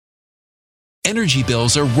energy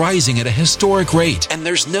bills are rising at a historic rate, and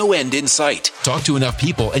there's no end in sight. Talk to enough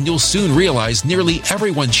people and you'll soon realize nearly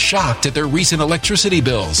everyone's shocked at their recent electricity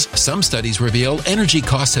bills. Some studies reveal energy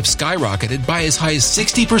costs have skyrocketed by as high as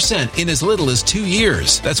 60% in as little as 2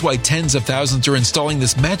 years. That's why tens of thousands are installing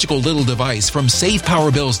this magical little device from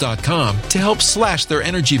SavePowerBills.com to help slash their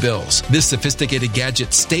energy bills. This sophisticated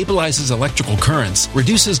gadget stabilizes electrical currents,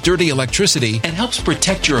 reduces dirty electricity, and helps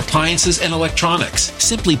protect your appliances and electronics.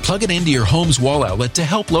 Simply plug it into your home's wall outlet to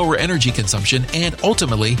help lower energy consumption and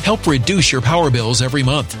ultimately help reduce your power bills every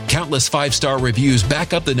month. Countless 5-star reviews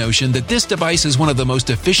back up the notion that this device is one of the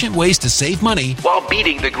most efficient ways to save money while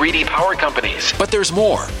beating the greedy power companies. But there's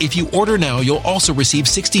more. If you order now, you'll also receive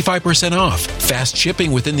 65% off, fast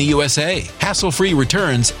shipping within the USA, hassle-free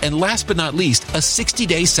returns, and last but not least, a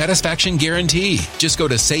 60-day satisfaction guarantee. Just go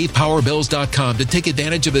to SavePowerBills.com to take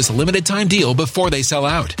advantage of this limited time deal before they sell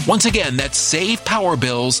out. Once again, that's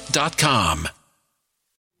SavePowerBills.com.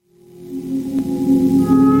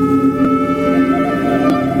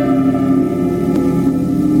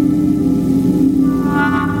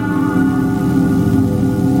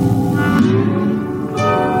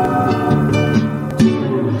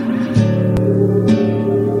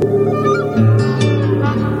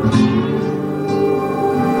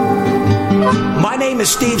 My name is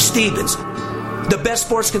Steve Stevens, the best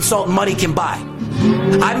sports consultant money can buy.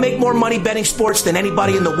 I make more money betting sports than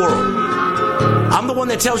anybody in the world. I'm the one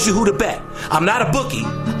that tells you who to bet. I'm not a bookie.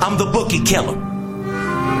 I'm the bookie killer.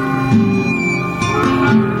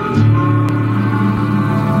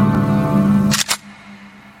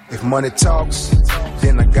 If money talks,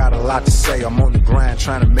 then I got a lot to say. I'm on the grind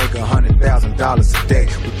trying to make $100,000 a day.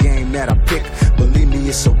 The game that I pick, believe me,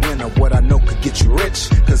 it's a winner. What I know could get you rich,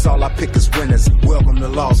 cause all I pick is winners. Welcome to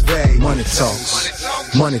Las Vegas. Money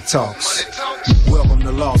talks, money talks. Welcome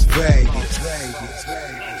to Las Vegas.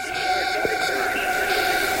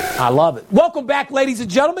 I love it. Welcome back, ladies and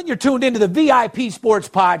gentlemen. You're tuned into the VIP Sports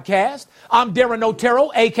Podcast. I'm Darren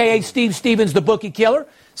Otero, a.k.a. Steve Stevens, the Bookie Killer,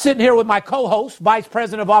 sitting here with my co-host, Vice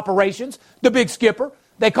President of Operations, the Big Skipper.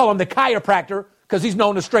 They call him the chiropractor because he's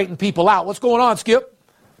known to straighten people out. What's going on, Skip?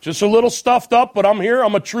 Just a little stuffed up, but I'm here.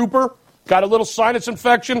 I'm a trooper. Got a little sinus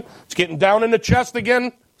infection. It's getting down in the chest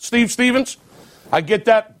again, Steve Stevens. I get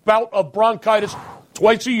that bout of bronchitis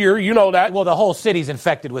twice a year. You know that. Well, the whole city's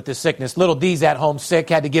infected with this sickness. Little D's at home sick.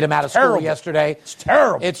 Had to get him out of school yesterday. It's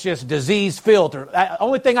terrible. It's just disease filter.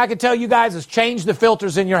 Only thing I can tell you guys is change the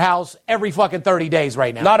filters in your house every fucking 30 days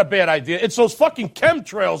right now. Not a bad idea. It's those fucking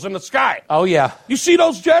chemtrails in the sky. Oh, yeah. You see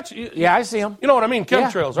those jets? Yeah, I see them. You know what I mean?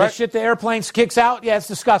 Chemtrails, yeah. right? The shit the airplanes kicks out, yeah, it's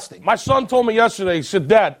disgusting. My son told me yesterday, he said,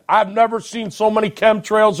 Dad, I've never seen so many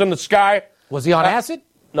chemtrails in the sky. Was he on acid?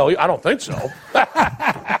 No, I don't think so.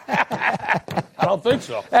 I don't think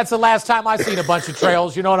so. That's the last time I seen a bunch of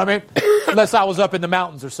trails, you know what I mean? Unless I was up in the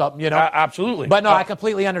mountains or something, you know? Absolutely. But no, I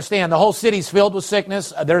completely understand. The whole city's filled with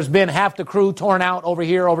sickness. There's been half the crew torn out over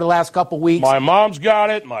here over the last couple weeks. My mom's got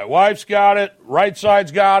it. My wife's got it. Right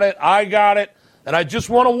side's got it. I got it. And I just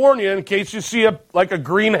want to warn you, in case you see a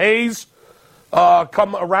green haze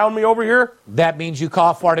come around me over here. That means you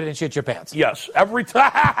cough, farted, and shit your pants. Yes. Every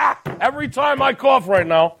time I cough right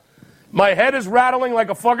now, my head is rattling like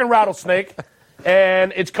a fucking rattlesnake,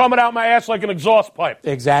 and it's coming out my ass like an exhaust pipe.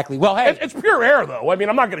 Exactly. Well, hey. It's pure air, though. I mean,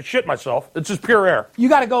 I'm not going to shit myself. It's just pure air. You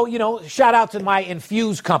got to go, shout out to my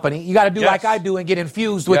Infuse company. You got to do like I do and get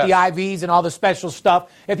infused with the IVs and all the special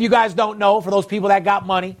stuff. If you guys don't know, for those people that got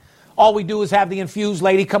money, all we do is have the Infuse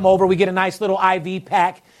lady come over. We get a nice little IV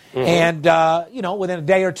pack. Mm-hmm. And, within a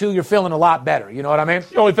day or two, you're feeling a lot better. You know what I mean?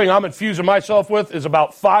 The only thing I'm infusing myself with is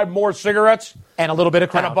about 5 more cigarettes. And a little bit of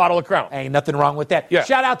Crown. And a bottle of Crown. Ain't nothing wrong with that. Yeah.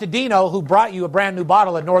 Shout out to Dino, who brought you a brand new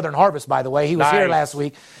bottle of Northern Harvest, by the way. He was here last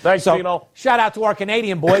week. Thanks, Dino. Shout out to our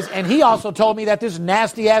Canadian boys. And he also told me that this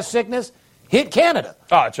nasty-ass sickness hit Canada.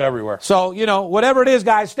 Oh, it's everywhere. So, whatever it is,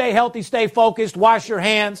 guys, stay healthy, stay focused, wash your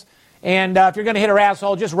hands. And if you're going to hit her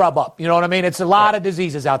asshole, just rub up. You know what I mean? It's a lot of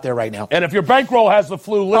diseases out there right now. And if your bankroll has the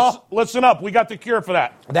flu, listen up. We got the cure for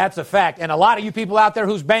that. That's a fact. And a lot of you people out there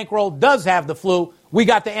whose bankroll does have the flu, we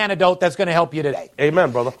got the antidote that's going to help you today.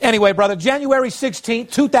 Amen, brother. Anyway, brother, January 16th,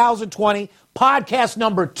 2020, podcast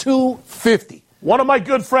number 250. One of my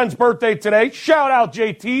good friends' birthday today. Shout out,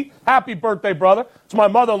 JT. Happy birthday, brother. It's my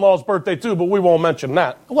mother-in-law's birthday, too, but we won't mention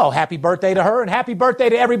that. Well, happy birthday to her, and happy birthday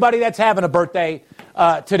to everybody that's having a birthday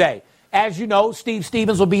today. As you know, Steve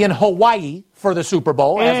Stevens will be in Hawaii for the Super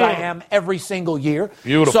Bowl, as I am every single year.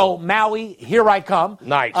 Beautiful. So, Maui, here I come.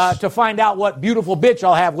 Nice. To find out what beautiful bitch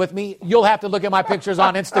I'll have with me, you'll have to look at my pictures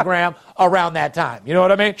on Instagram around that time. You know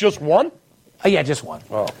what I mean? Just one? Yeah, just one.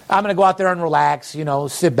 Oh. I'm going to go out there and relax,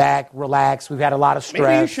 sit back, relax. We've had a lot of stress.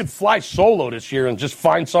 Maybe you should fly solo this year and just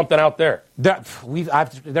find something out there.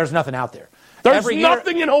 There's nothing out there. There's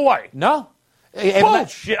nothing in Hawaii. No.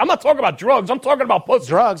 Bullshit. I'm not talking about drugs. I'm talking about pussy.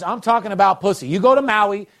 Drugs. I'm talking about pussy. You go to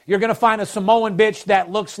Maui, you're going to find a Samoan bitch that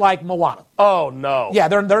looks like Moana. Oh, no. Yeah,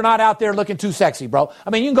 they're not out there looking too sexy, bro. I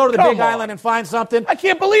mean, you can go to the Big Island and find something. I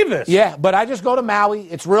can't believe this. Yeah, but I just go to Maui.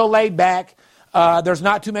 It's real laid back. There's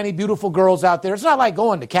not too many beautiful girls out there. It's not like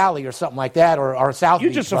going to Cali or something like that or South Beach.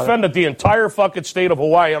 You just offended the entire fucking state of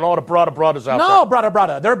Hawaii and all the brothers out there. No,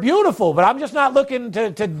 brother. They're beautiful, but I'm just not looking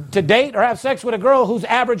to date or have sex with a girl whose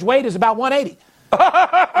average weight is about 180.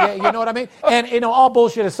 Yeah, you know what I mean? And, all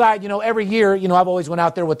bullshit aside, every year, I've always went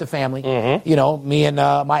out there with the family. Mm-hmm. Me and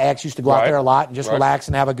my ex used to go out there a lot and just relax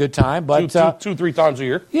and have a good time. But 2-3 times a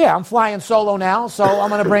year. Yeah, I'm flying solo now, so I'm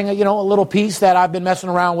going to bring a little piece that I've been messing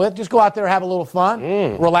around with. Just go out there, have a little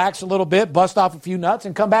fun, relax a little bit, bust off a few nuts,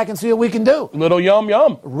 and come back and see what we can do. Little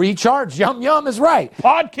yum. Recharge. Yum is right.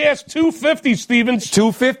 Podcast 250, Stevens.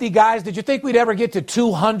 250, guys. Did you think we'd ever get to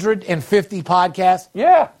 250 podcasts?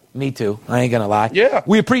 Yeah. Me too. I ain't going to lie. Yeah.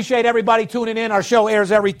 We appreciate everybody tuning in. Our show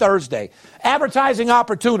airs every Thursday. Advertising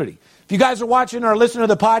opportunity. If you guys are watching or listening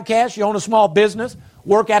to the podcast, you own a small business,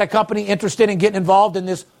 work at a company interested in getting involved in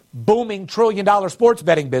this booming $1 trillion sports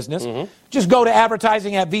betting business, just go to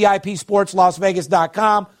advertising at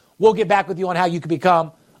VIPSportsLasVegas.com. We'll get back with you on how you can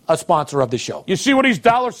become a sponsor of the show. You see what these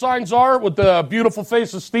dollar signs are with the beautiful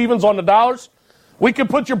face of Stevens on the dollars? We can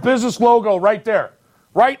put your business logo right there,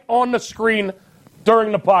 right on the screen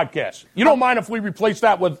during the podcast. You don't mind if we replace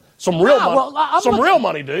that with some real money? Well, real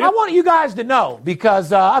money, do you? I want you guys to know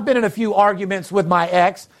because I've been in a few arguments with my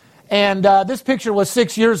ex, and this picture was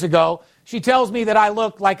 6 years ago. She tells me that I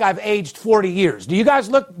look like I've aged 40 years. Do you guys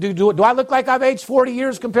look? Do I look like I've aged 40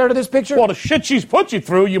 years compared to this picture? Well, the shit she's put you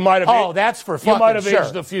through, you might have. Oh, that's for fucking sure. You might have sure.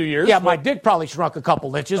 aged a few years. Yeah, my dick probably shrunk a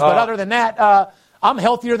couple inches, but other than that, I'm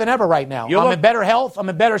healthier than ever right now. I'm in better health. I'm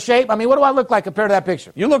in better shape. I mean, what do I look like compared to that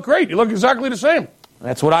picture? You look great. You look exactly the same.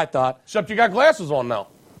 That's what I thought. Except you got glasses on now.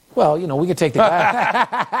 Well, we could take the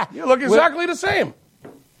glasses. You look exactly the same.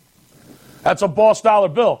 That's a boss dollar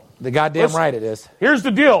bill. The goddamn right it is. Here's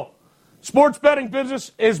the deal. Sports betting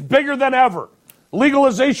business is bigger than ever.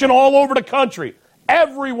 Legalization all over the country.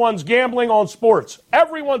 Everyone's gambling on sports.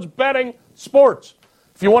 Everyone's betting sports.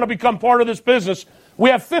 If you want to become part of this business,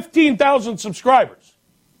 we have 15,000 subscribers.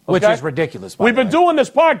 Okay? Which is ridiculous. We've been doing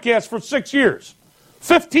this podcast for 6 years.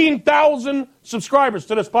 15,000 subscribers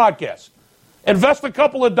to this podcast. Invest a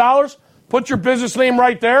couple of dollars, put your business name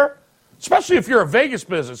right there, especially if you're a Vegas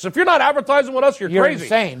business. If you're not advertising with us, you're crazy.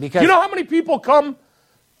 Insane. Because you know how many people come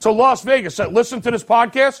to Las Vegas that listen to this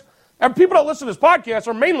podcast? And people that listen to this podcast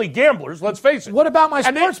are mainly gamblers, let's face it. What about my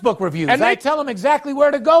sportsbook reviews? I tell them exactly where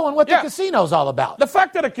to go and what the casino's all about. The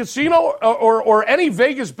fact that a casino or any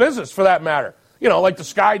Vegas business, for that matter, like the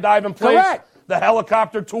skydiving place, correct, the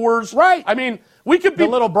helicopter tours. Right. I mean, we could be the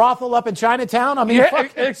little brothel up in Chinatown. I mean,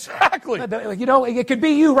 exactly. It could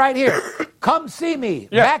be you right here. Come see me.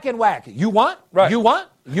 Back and whack. You want? Right. You want?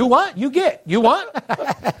 You want? You get. You want?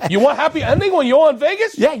 You want happy ending when you're on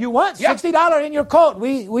Vegas? Yeah, you want? $60 in your coat.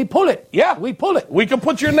 We pull it. Yeah. We pull it. We can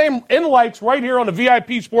put your name in lights right here on the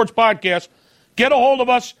VIP Sports Podcast. Get a hold of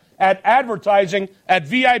us at advertising at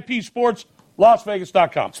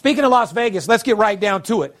VIPSportsLasVegas.com. Speaking of Las Vegas, let's get right down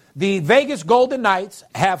to it. The Vegas Golden Knights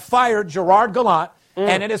have fired Gerard Gallant,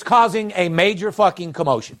 and it is causing a major fucking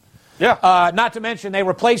commotion. Yeah. Not to mention they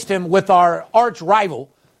replaced him with our arch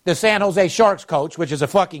rival, the San Jose Sharks coach, which is a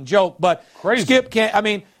fucking joke. But crazy. Skip can't. I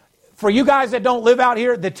mean, for you guys that don't live out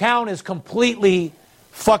here, the town is completely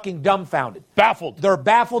fucking dumbfounded. Baffled. They're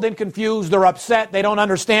baffled and confused. They're upset. They don't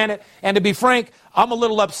understand it. And to be frank, I'm a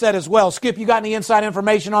little upset as well. Skip, you got any inside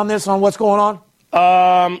information on this, on what's going on?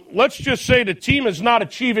 Let's just say the team is not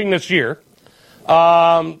achieving this year.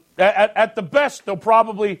 At the best, they'll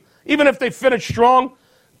probably, even if they finish strong,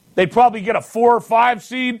 they'd probably get a 4 or 5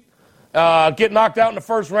 seed, get knocked out in the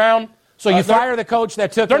first round. So you fire the coach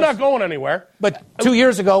that took They're not going anywhere. But 2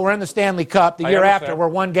 years ago, we're in the Stanley Cup. The year after, we're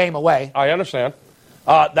 1 game away. I understand.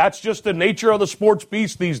 That's just the nature of the sports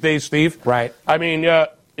beast these days, Steve. Right. I mean,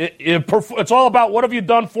 it's all about what have you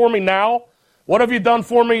done for me now? What have you done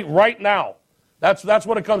for me right now? That's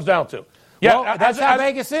what it comes down to. Yeah, well, that's how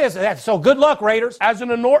Vegas is. So good luck, Raiders.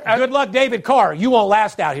 Good luck, David Carr. You won't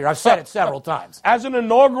last out here. I've said it several times. As an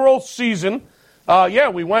inaugural season,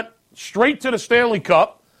 we went straight to the Stanley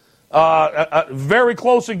Cup. Very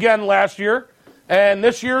close again last year. And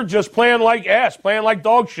this year, just playing like ass, playing like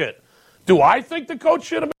dog shit. Do I think the coach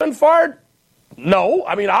should have been fired? No.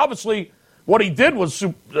 I mean, obviously, what he did was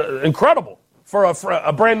incredible for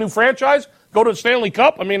a brand new franchise. go to the Stanley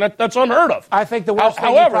Cup. I mean, that's unheard of. I think the worst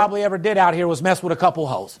thing he probably ever did out here was mess with a couple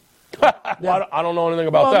hoes. Well, I don't know anything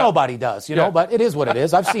about that. Well, nobody does, you know, but it is what it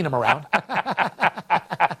is. I've seen him around.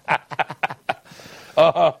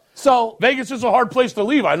 So Vegas is a hard place to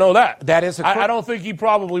leave. I know that. That is I don't think he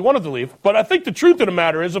probably wanted to leave. But I think the truth of the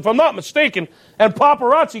matter is, if I'm not mistaken, and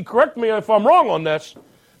Paparazzi, correct me if I'm wrong on this,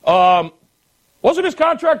 wasn't his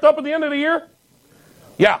contract up at the end of the year?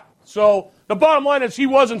 Yeah. So the bottom line is he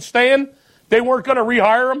wasn't staying. They weren't going to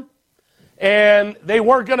rehire him. And they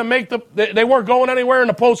weren't going to they weren't going anywhere in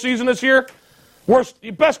the postseason this year.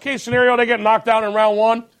 Best case scenario, they get knocked out in round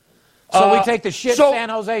one. So we take the San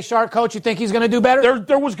Jose Shark coach. You think he's going to do better?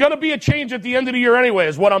 There was going to be a change at the end of the year anyway,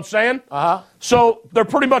 is what I'm saying. So they're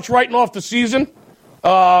pretty much writing off the season.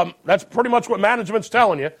 That's pretty much what management's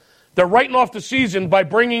telling you. They're writing off the season by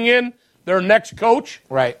bringing in their next coach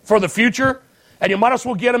for the future. And you might as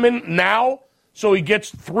well get him in now so he gets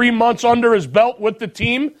 3 months under his belt with the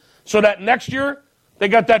team. So that next year they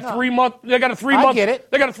got that 3 month. They got a 3 month. I get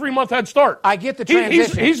it. They got a 3 month head start. I get the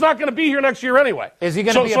transition. He's not going to be here next year anyway. Is he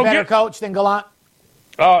going to be a better coach than Gallant?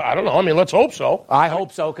 I don't know. I mean, let's hope so. I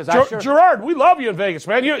hope so because Gerard, we love you in Vegas,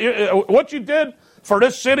 man. What you did for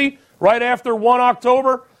this city right after 1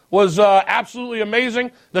 October was absolutely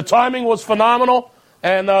amazing. The timing was phenomenal,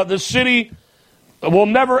 and the city will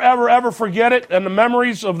never, ever, ever forget it. And the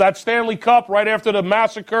memories of that Stanley Cup right after the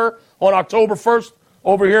massacre on October 1st.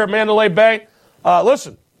 Over here at Mandalay Bay.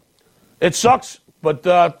 Listen, it sucks, but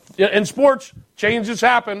in sports, changes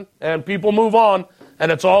happen, and people move on,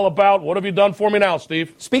 and it's all about what have you done for me now,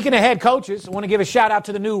 Steve? Speaking of head coaches, I want to give a shout-out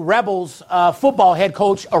to the new Rebels football head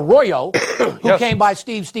coach, Arroyo, who came by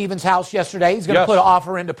Steve Stevens' house yesterday. He's going to put an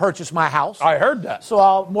offer in to purchase my house. I heard that. So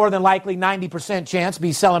I'll more than likely 90% chance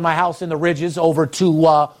be selling my house in the Ridges over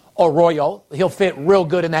to Arroyo. He'll fit real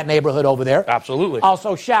good in that neighborhood over there. Absolutely.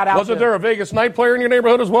 Also, shout out. Wasn't there a Vegas night player in your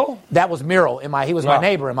neighborhood as well? That was Merrill. He was my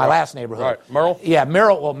neighbor in my last neighborhood. Right. Merrill? Yeah,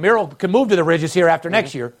 Merrill. Well, Merrill can move to the Ridges here after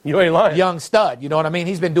next year. You ain't lying. Young stud. You know what I mean?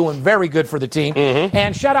 He's been doing very good for the team.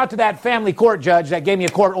 And shout out to that family court judge that gave me a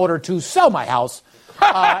court order to sell my house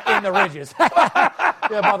in the Ridges.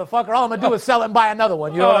 Yeah, motherfucker. All I'm going to do is sell it and buy another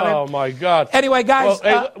one. You know what I mean? Oh, my God. Anyway, guys.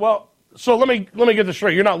 So let me get this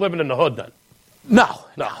straight. You're not living in the hood then? No.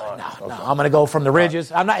 I'm going to go from the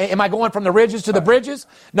Ridges. Am I going from the Ridges to the Bridges?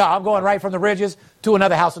 No, I'm going right from the Ridges to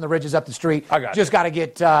another house in the Ridges up the street. I got Just got to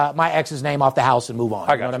get my ex's name off the house and move on.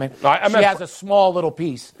 I you know what I mean? No, she has a small little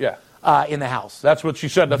piece in the house. That's what she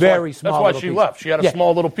said. That's Very small. That's why she left. She had a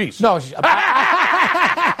small little piece. No.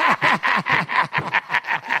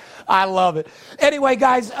 I love it. Anyway,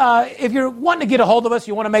 guys, if you're wanting to get a hold of us,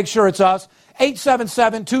 you want to make sure it's us.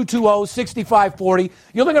 877-220-6540.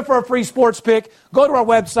 You're looking for a free sports pick, go to our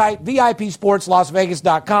website,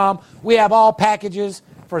 VIPSportsLasVegas.com. We have all packages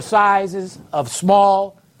for sizes of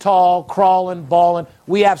small, tall, crawling, balling.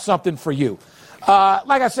 We have something for you.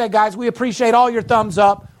 Like I said, guys, we appreciate all your thumbs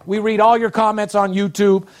up. We read all your comments on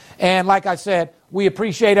YouTube. And like I said, we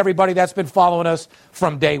appreciate everybody that's been following us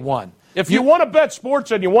from day one. If you want to bet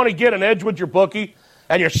sports and you want to get an edge with your bookie,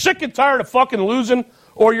 and you're sick and tired of fucking losing,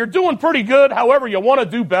 or you're doing pretty good, however you want to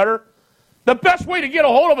do better, the best way to get a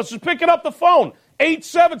hold of us is picking up the phone.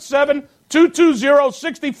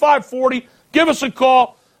 877-220-6540. Give us a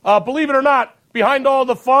call. Believe it or not, behind all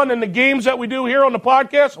the fun and the games that we do here on the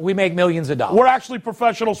podcast, we make millions of dollars. We're actually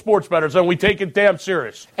professional sports bettors, and we take it damn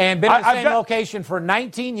serious. And been in the same location for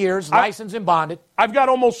 19 years, licensed and bonded. I've got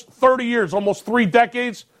almost 30 years, almost 3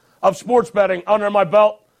 decades of sports betting under my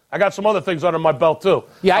belt. I got some other things under my belt, too.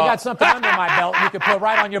 Yeah, I got something under my belt you can put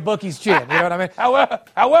right on your bookie's chin. You know what I mean?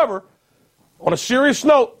 However, on a serious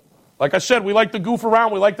note, like I said, we like to goof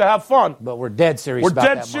around. We like to have fun. But we're dead serious about that money.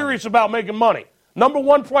 We're dead serious about making money. Number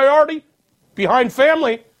 1 priority, behind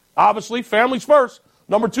family, obviously, family's first.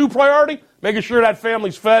 Number 2 priority, making sure that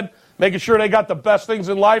family's fed, making sure they got the best things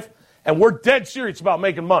in life. And we're dead serious about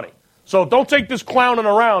making money. So don't take this clowning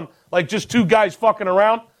around like just 2 guys fucking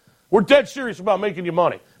around. We're dead serious about making you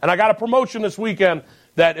money. And I got a promotion this weekend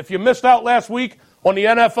that if you missed out last week on the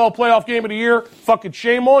NFL playoff game of the year, fucking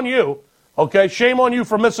shame on you. Okay? Shame on you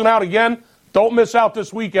for missing out again. Don't miss out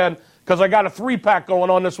this weekend because I got a 3-pack going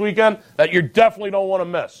on this weekend that you definitely don't want to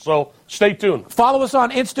miss. So stay tuned. Follow us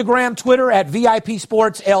on Instagram, Twitter at VIP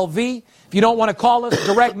Sports LV. If you don't want to call us,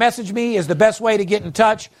 direct message me is the best way to get in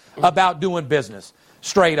touch about doing business.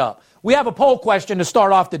 Straight up. We have a poll question to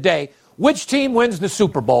start off the day. Which team wins the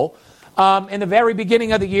Super Bowl? In the very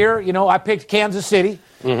beginning of the year, I picked Kansas City.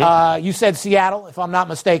 You said Seattle, if I'm not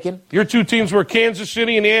mistaken. Your two teams were Kansas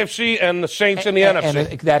City in the AFC and the Saints in the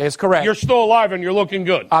NFC. And that is correct. You're still alive and you're looking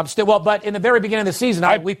good. I'm still but in the very beginning of the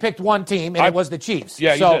season, we picked one team, and it was the Chiefs.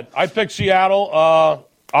 Yeah, you did. I picked Seattle.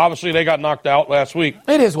 Obviously, they got knocked out last week.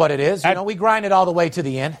 It is what it is. We grinded all the way to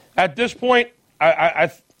the end. At this point, I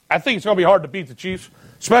think it's going to be hard to beat the Chiefs,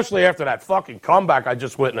 especially after that fucking comeback I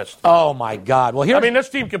just witnessed. Oh, my God. Well, this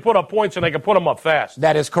team can put up points, and they can put them up fast.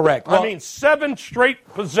 That is correct. 7 straight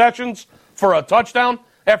possessions for a touchdown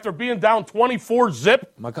after being down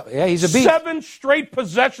 24-zip. Yeah, he's a beast. 7 straight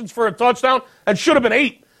possessions for a touchdown, and should have been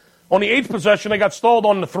 8. On the 8th possession, they got stalled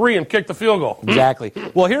on the 3 and kicked the field goal. Exactly.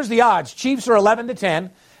 Well, here's the odds. Chiefs are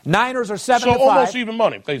 11-10. Niners are 7-5. So almost even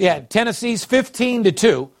money, basically. Yeah, Tennessee's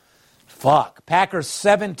 15-2. Fuck. Packers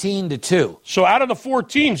 17-2. So out of the 4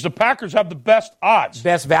 teams, the Packers have the best odds.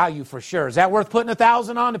 Best value for sure. Is that worth putting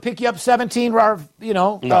 1,000 on to pick you up 17?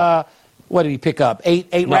 No. What did he pick up?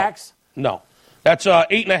 8 racks? No. That's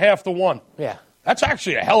 8.5 to 1. Yeah. That's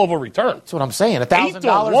actually a hell of a return. That's what I'm saying. $1,000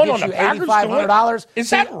 gets you $8,500. Is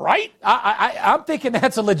that right? I'm thinking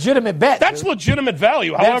that's a legitimate bet. That's legitimate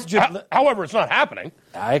value. However, it's not happening.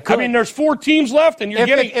 There's 4 teams left, and you're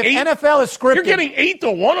getting 8. If NFL is scripted, you're getting 8 to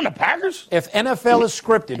 1 on the Packers. If NFL is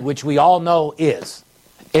scripted, which we all know is,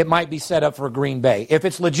 it might be set up for Green Bay. If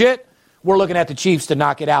it's legit, we're looking at the Chiefs to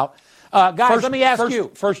knock it out. Guys, let me ask you.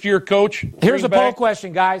 First-year coach. Here's a poll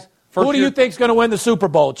question, guys. Who do you think is going to win the Super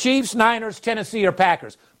Bowl? Chiefs, Niners, Tennessee, or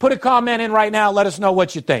Packers? Put a comment in right now. Let us know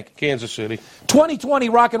what you think. Kansas City. 2020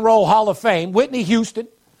 Rock and Roll Hall of Fame, Whitney Houston,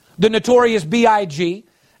 the Notorious B.I.G.,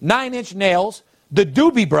 9 Inch Nails, the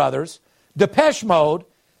Doobie Brothers, Depeche Mode,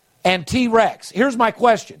 and T-Rex. Here's my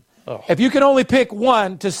question. If you could only pick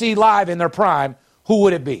one to see live in their prime, who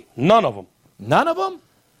would it be? None of them. None of them?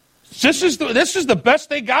 This is the best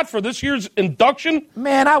they got for this year's induction.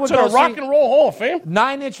 Man, I would to the Rock and Roll Hall of Fame.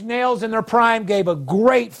 9 Inch Nails in their prime gave a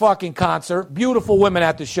great fucking concert. Beautiful women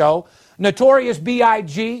at the show. Notorious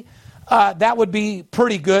B.I.G., that would be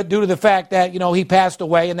pretty good due to the fact that, he passed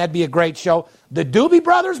away, and that'd be a great show. The Doobie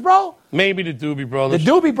Brothers, bro? Maybe the Doobie Brothers. The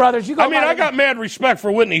Doobie Brothers. I got mad respect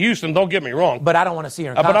for Whitney Houston, don't get me wrong. But I don't want to see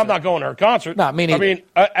her in concert. But I'm not going to her concert. No, me neither.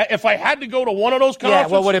 If I had to go to one of those concerts.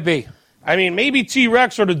 Yeah, what would it be? Maybe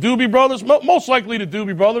T-Rex or the Doobie Brothers. Most likely the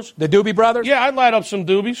Doobie Brothers. The Doobie Brothers? Yeah, I'd light up some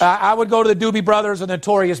Doobies. I would go to the Doobie Brothers and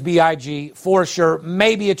Notorious B.I.G. for sure.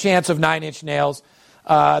 Maybe a chance of 9 Inch Nails.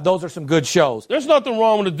 Those are some good shows. There's nothing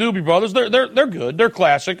wrong with the Doobie Brothers. They're good. They're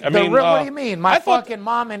classic. What do you mean? My fucking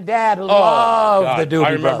mom and dad love the Doobie Brothers.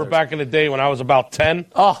 I remember back in the day when I was about 10.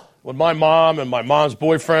 When my mom and my mom's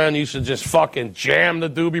boyfriend used to just fucking jam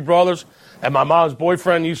the Doobie Brothers. And my mom's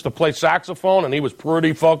boyfriend used to play saxophone, and he was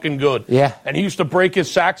pretty fucking good. Yeah. And he used to break his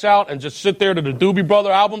sax out and just sit there to the Doobie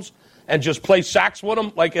Brother albums and just play sax with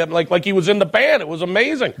them like he was in the band. It was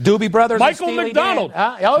amazing. Doobie Brothers Michael and McDonald.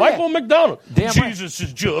 Michael McDonald. Damn Jesus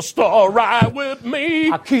is just all right with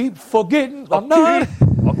me. I keep forgetting I'm not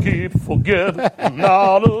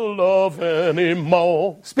in love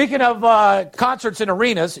anymore. Speaking of concerts in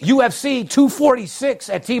arenas, UFC 246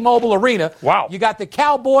 at T-Mobile Arena. Wow. You got the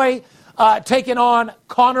Cowboy taking on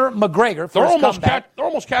Conor McGregor for his comeback. They're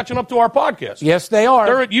almost catching up to our podcast. Yes, they are.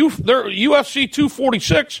 They're UFC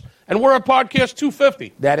 246, and we're at podcast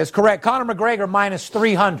 250. That is correct. Conor McGregor minus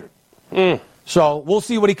 300. So we'll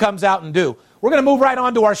see what he comes out and do. We're going to move right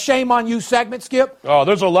on to our Shame on You segment, Skip. Oh,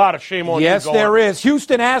 there's a lot of shame on you going on. Yes, there is.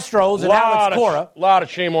 Houston Astros and Alex Cora. A lot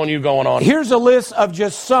of shame on you going on. Here's a list of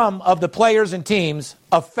just some of the players and teams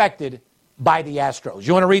affected by the Astros.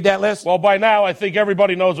 You want to read that list? Well, by now, I think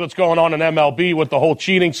everybody knows what's going on in MLB with the whole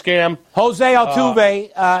cheating scam. Jose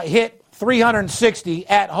Altuve hit 360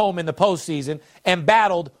 at home in the postseason and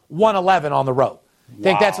battled 111 on the road. Wow.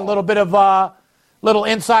 Think that's a little bit of little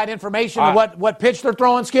inside information of what pitch they're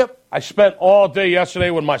throwing, Skip? I spent all day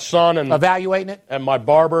yesterday with my son and evaluating it, and my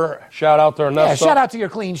barber. Shout out to Ernesto. Yeah, shout out to your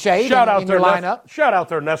clean shave. Shout out to your lineup. Shout out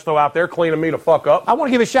to Ernesto out there cleaning me the fuck up. I want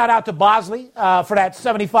to give a shout out to Bosley for that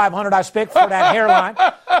 $7,500 I spent for that hairline.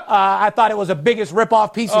 I thought it was the biggest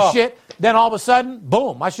ripoff piece of shit. Then all of a sudden,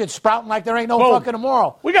 boom, my shit's sprouting like there ain't no fucking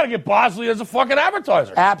tomorrow. We got to get Bosley as a fucking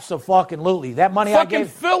advertiser. Abso-fucking-lutely. That money I gave.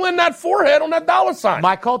 Fucking fill in that forehead on that dollar sign.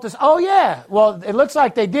 My cul-de-sac. Oh, yeah. Well, it looks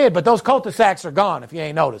like they did, but those cul-de-sacs are gone if you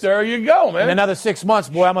ain't noticed. There you go, man. In another 6 months,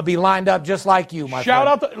 boy, I'm going to be lined up just like you, my friend. Shout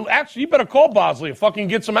out to, actually, you better call Bosley and fucking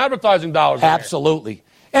get some advertising dollars. Absolutely.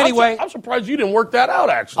 Anyway. I'm surprised you didn't work that out,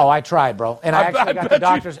 actually. Oh, I tried, bro. And I actually got the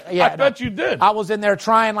doctors. I bet you did. I was in there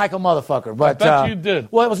trying like a motherfucker. But, I bet you did.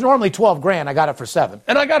 Well, it was normally $12,000. I got it for $7,000.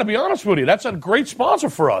 And I got to be honest with you, that's a great sponsor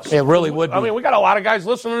for us. It really would be. I mean, we got a lot of guys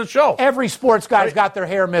listening to the show. Every sports guy's got their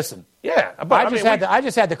hair missing. Yeah. But I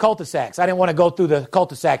just had the cul-de-sacs. I didn't want to go through the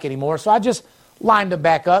cul-de-sac anymore, so I just lined them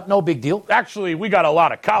back up. No big deal. Actually, we got a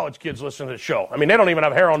lot of college kids listening to the show. I mean, they don't even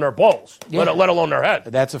have hair on their balls, let alone their head.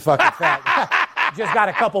 That's a fucking fact. Just got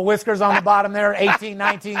a couple whiskers on the bottom there, 18,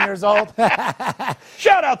 19 years old.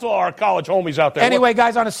 Shout out to our college homies out there. Anyway,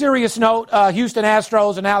 guys, on a serious note, Houston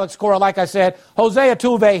Astros and Alex Cora, like I said, Jose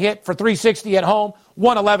Altuve hit for 360 at home,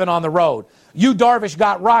 111 on the road. Yu Darvish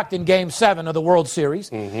got rocked in Game 7 of the World Series.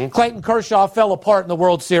 Mm-hmm. Clayton Kershaw fell apart in the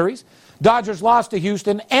World Series. Dodgers lost to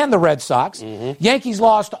Houston and the Red Sox. Mm-hmm. Yankees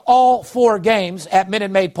lost all 4 games at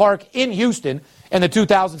Minute Maid Park in Houston in the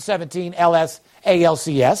 2017 ALCS.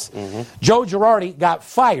 Mm-hmm. Joe Girardi got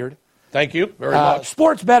fired. Thank you very much.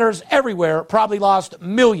 Sports bettors everywhere probably lost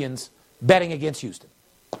millions betting against Houston.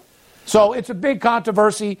 So it's a big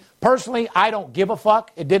controversy. Personally, I don't give a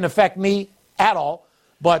fuck. It didn't affect me at all.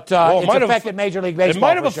 But it's affected Major League Baseball. It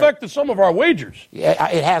might have affected some of our wagers. Yeah,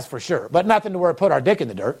 it has for sure. But nothing to where it put our dick in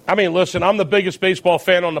the dirt. I mean, listen, I'm the biggest baseball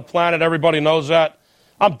fan on the planet. Everybody knows that.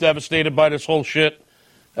 I'm devastated by this whole shit.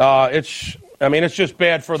 It's just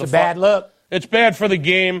bad for the It's a bad look. It's bad for the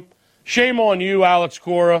game. Shame on you, Alex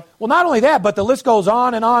Cora. Well, not only that, but the list goes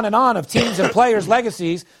on and on and on of teams and players'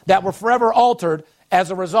 legacies that were forever altered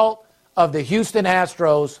as a result of the Houston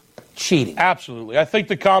Astros cheating. Absolutely. I think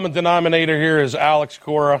the common denominator here is Alex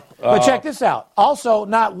Cora. But check this out. Also,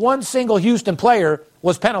 not one single Houston player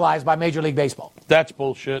was penalized by Major League Baseball. That's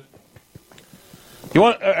bullshit.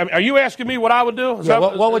 Are you asking me what I would do?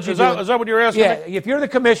 What would you do? Is that what you're asking me? Yeah, if you're the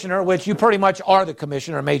commissioner, which you pretty much are the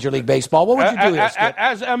commissioner of Major League Baseball, what would you do here, Skip?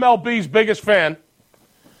 As MLB's biggest fan,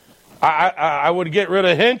 I would get rid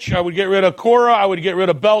of Hinch. I would get rid of Cora. I would get rid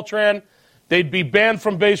of Beltran. They'd be banned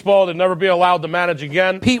from baseball. They'd never be allowed to manage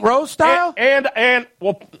again. Pete Rose style? And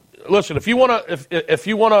well, listen, if you want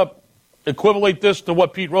to equivalate this to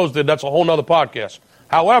what Pete Rose did, that's a whole nother podcast.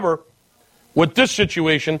 However, with this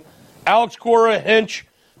situation, Alex Cora, Hinch,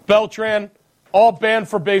 Beltran, all banned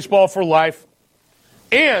for baseball for life.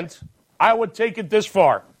 And I would take it this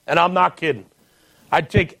far, and I'm not kidding. I'd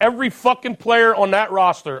take every fucking player on that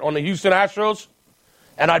roster on the Houston Astros,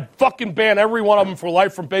 and I'd fucking ban every one of them for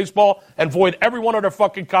life from baseball and void every one of their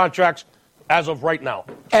fucking contracts as of right now.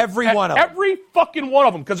 Every one of them? Every fucking one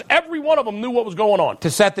of them, because every one of them knew what was going on.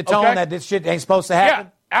 To set the tone that this shit ain't supposed to happen?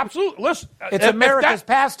 Yeah, absolutely. Listen, it's America's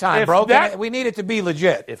pastime, bro. We need it to be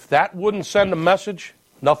legit. If that wouldn't send a message,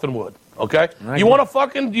 nothing would, okay? You want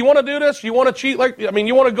to do this? You want to cheat?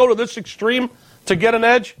 You want to go to this extreme to get an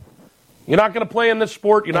edge? You're not going to play in this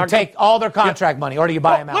sport. You're not going to take all their contract money, or do you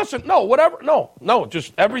buy them out? Listen, no, whatever. No,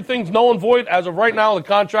 just everything's null and void. As of right now, the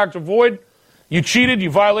contracts are void. You cheated.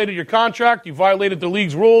 You violated your contract. You violated the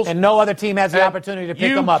league's rules. And no other team has the opportunity to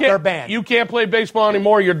pick them up. They're banned. You can't play baseball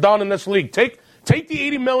anymore. You're done in this league. Take the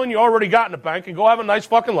 $80 million you already got in the bank and go have a nice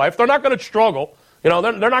fucking life. They're not going to struggle. They're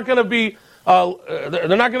not going to be.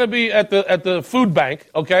 They're not going to be at the food bank.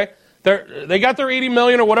 Okay, they got their $80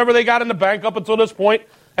 million or whatever they got in the bank up until this point.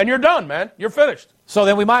 And you're done, man. You're finished. So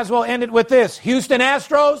then we might as well end it with this. Houston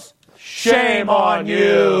Astros, shame on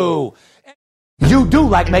you. You do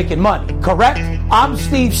like making money, correct? I'm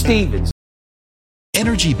Steve Stevens.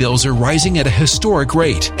 Energy bills are rising at a historic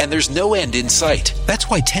rate, and there's no end in sight. That's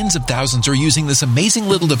why tens of thousands are using this amazing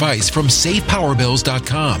little device from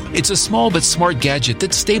SavePowerBills.com. It's a small but smart gadget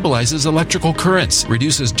that stabilizes electrical currents,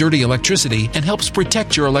 reduces dirty electricity, and helps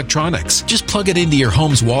protect your electronics. Just plug it into your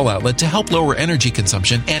home's wall outlet to help lower energy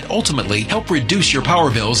consumption and ultimately help reduce your power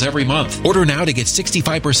bills every month. Order now to get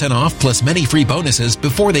 65% off plus many free bonuses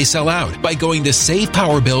before they sell out by going to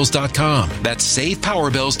SavePowerBills.com. That's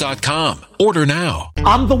SavePowerBills.com. Order now.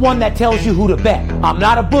 I'm the one that tells you who to bet. I'm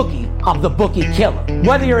not a bookie. I'm the bookie killer.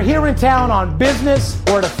 Whether you're here in town on business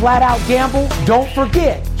or to flat out gamble, don't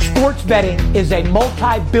forget, sports betting is a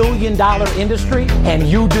multi-billion-dollar industry and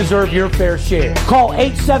you deserve your fair share. Call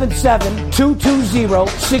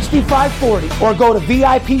 877-220-6540 or go to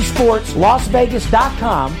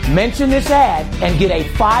VIPSportsLasVegas.com, mention this ad, and get a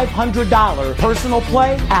 $500 personal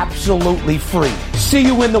play absolutely free. See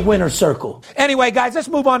you in the winner's circle. Anyway, guys, let's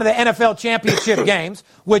move on to the NFL Championship games,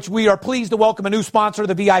 which we are pleased to welcome a new sponsor of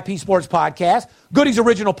the VIP Sports Podcast, Goodies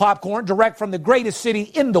Original Popcorn, direct from the greatest city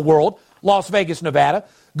in the world, Las Vegas, Nevada.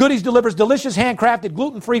 Goodies delivers delicious handcrafted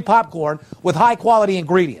gluten-free popcorn with high-quality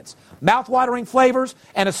ingredients, mouth-watering flavors,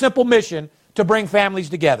 and a simple mission to bring families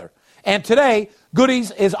together. And today,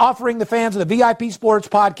 Goodies is offering the fans of the VIP Sports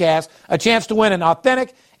Podcast a chance to win an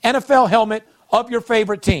authentic NFL helmet of your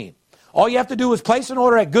favorite team. All you have to do is place an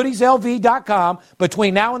order at goodieslv.com.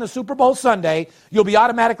 Between now and the Super Bowl Sunday, you'll be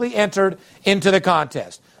automatically entered into the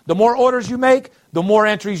contest. The more orders you make, the more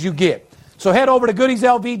entries you get. So head over to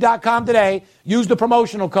goodieslv.com today. Use the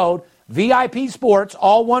promotional code VIP Sports,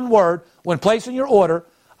 all one word, when placing your order.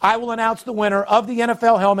 I will announce the winner of the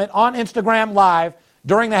NFL helmet on Instagram Live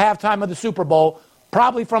during the halftime of the Super Bowl,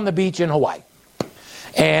 probably from the beach in Hawaii.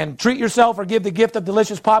 And treat yourself or give the gift of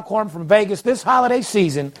delicious popcorn from Vegas this holiday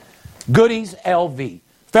season. Goodies LV.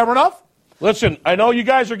 Fair enough? Listen, I know you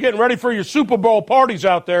guys are getting ready for your Super Bowl parties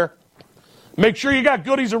out there. Make sure you got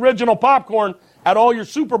Goodies original popcorn at all your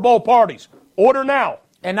Super Bowl parties. Order now.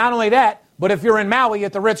 And not only that, but if you're in Maui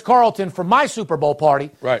at the Ritz-Carlton for my Super Bowl party,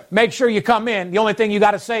 right, make sure you come in. The only thing you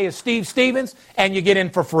got to say is Steve Stevens, and you get in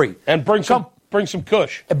for free. And bring some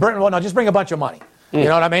kush. Well, no, just bring a bunch of money. You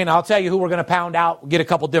know what I mean? I'll tell you who we're going to pound out, get a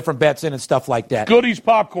couple different bets in and stuff like that. Goodies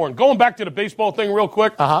popcorn. Going back to the baseball thing real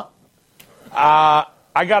quick. Uh-huh.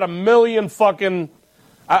 I got a million fucking...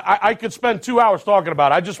 I could spend 2 hours talking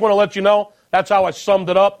about it. I just want to let you know that's how I summed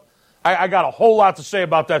it up. I got a whole lot to say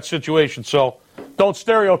about that situation, so don't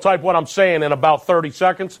stereotype what I'm saying in about 30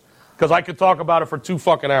 seconds, because I could talk about it for 2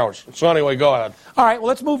 fucking hours. So anyway, go ahead. All right, well,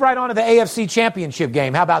 let's move right on to the AFC Championship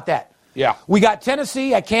game. How about that? Yeah. We got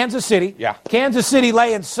Tennessee at Kansas City. Yeah. Kansas City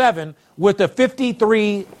laying 7 with a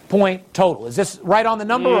 53-point total. Is this right on the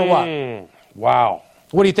number or what? Wow.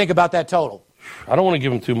 What do you think about that total? I don't want to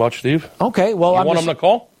give him too much, Steve. Okay, well, You want him to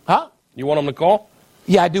call? Huh? You want him to call?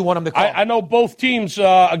 Yeah, I do want him to call. I know both teams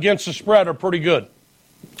against the spread are pretty good.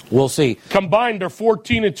 We'll see. Combined, they're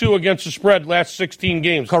 14-2 against the spread last 16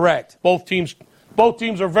 games. Correct. Both teams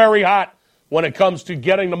are very hot when it comes to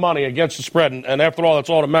getting the money against the spread, and after all, that's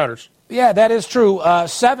all that matters. Yeah, that is true.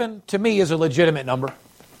 7, to me, is a legitimate number.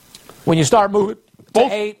 When you start moving to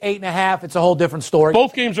 8, 8.5, it's a whole different story.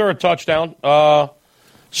 Both games are a touchdown.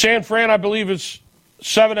 San Fran, I believe, is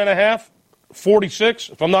 7.5, 46,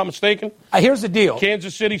 if I'm not mistaken. Here's the deal.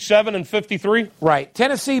 Kansas City, 7 and 53. Right.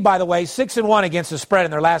 Tennessee, by the way, 6-1 against the spread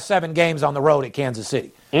in their last 7 games on the road at Kansas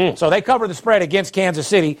City. So they cover the spread against Kansas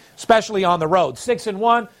City, especially on the road.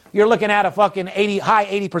 6-1, you're looking at a fucking high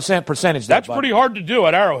 80% percentage. That's pretty hard to do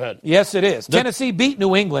at Arrowhead. Yes, it is. Tennessee beat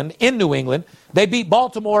New England in New England. They beat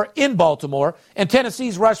Baltimore in Baltimore. And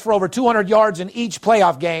Tennessee's rushed for over 200 yards in each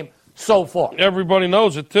playoff game so far. Everybody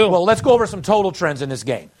knows it, too. Well, let's go over some total trends in this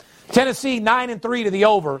game. Tennessee 9-3 to the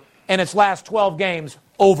over in its last 12 games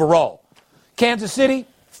overall. Kansas City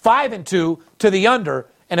 5-2 to the under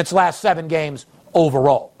in its last 7 games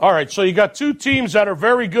overall. All right, so you got 2 teams that are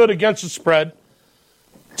very good against the spread.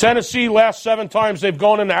 Tennessee, last 7 times they've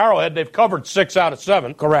gone into Arrowhead, they've covered 6 out of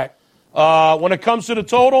 7. Correct. When it comes to the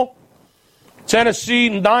total, Tennessee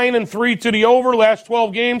 9-3 to the over last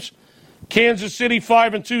 12 games. Kansas City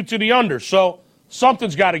 5-2 to the under. So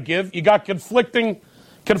something's got to give. You got conflicting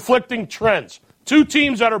trends. 2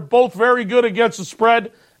 teams that are both very good against the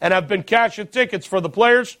spread and have been cashing tickets for the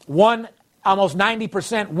players. One almost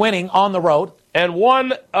 90% winning on the road. And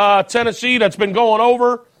one Tennessee that's been going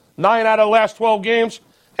over 9 out of the last 12 games.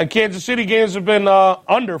 And Kansas City games have been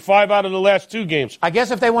under 5 out of the last 2 games. I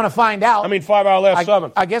guess if they want to find out. 5 out of the last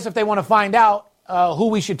 7. I guess if they want to find out who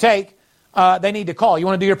we should take, they need to call. You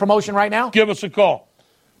want to do your promotion right now? Give us a call.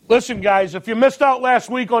 Listen, guys, if you missed out last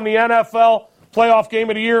week on the NFL playoff game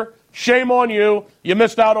of the year, shame on you. You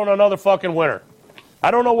missed out on another fucking winner. I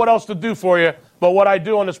don't know what else to do for you, but what I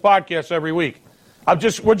do on this podcast every week.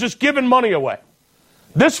 We're just giving money away.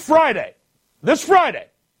 This Friday,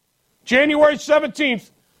 January 17th,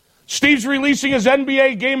 Steve's releasing his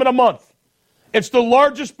NBA game of the month. It's the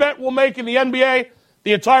largest bet we'll make in the NBA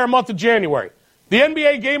the entire month of January. The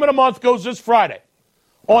NBA game of the month goes this Friday.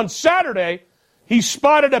 On Saturday, he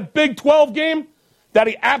spotted a Big 12 game that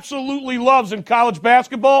he absolutely loves in college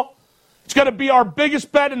basketball. It's going to be our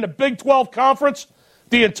biggest bet in the Big 12 Conference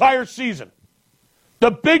the entire season.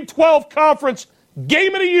 The Big 12 Conference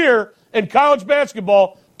game of the year in college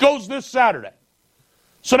basketball goes this Saturday.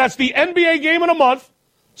 So that's the NBA game of the month.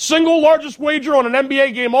 Single largest wager on an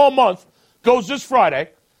NBA game all month goes this Friday.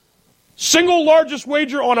 Single largest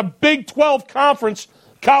wager on a Big 12 Conference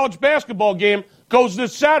college basketball game goes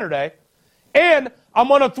this Saturday. And I'm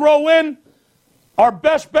going to throw in our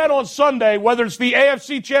best bet on Sunday, whether it's the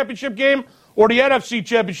AFC Championship game or the NFC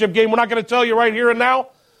Championship game. We're not going to tell you right here and now.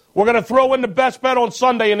 We're going to throw in the best bet on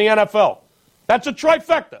Sunday in the NFL. That's a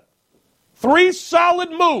trifecta. 3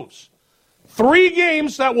 solid moves. 3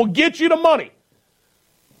 games that will get you the money.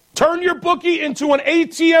 Turn your bookie into an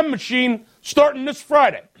ATM machine starting this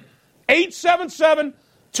Friday.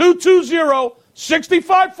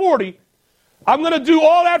 220-6540. I'm going to do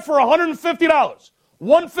all that for $150.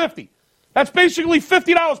 $150. That's basically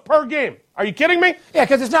 $50 per game. Are you kidding me? Yeah,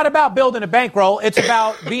 because it's not about building a bankroll. It's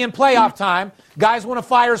about being playoff time. Guys want to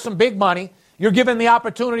fire some big money. You're given the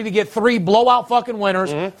opportunity to get 3 blowout fucking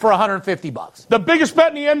winners for $150. The biggest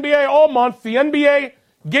bet in the NBA all month, the NBA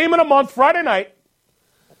game of the month, Friday night.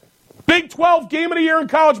 Big 12 game of the year in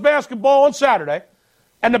college basketball on Saturday.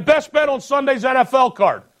 And the best bet on Sunday's NFL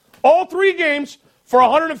card. All 3 games for a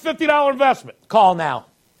 $150 investment. Call now.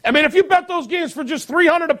 I mean, if you bet those games for just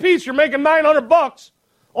 $300 apiece, you're making $900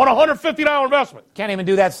 on a $150 investment. Can't even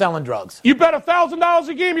do that selling drugs. You bet $1,000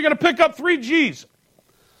 a game, you're going to pick up 3 G's.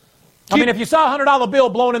 I mean, if you saw a $100 bill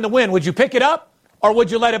blown in the wind, would you pick it up or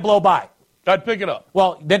would you let it blow by? I'd pick it up.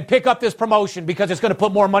 Well, then pick up this promotion because it's going to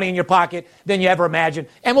put more money in your pocket than you ever imagined,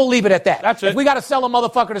 and we'll leave it at that. That's it. If we got to sell a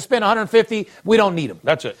motherfucker to spend $150, we don't need him.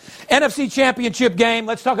 That's it. NFC Championship game.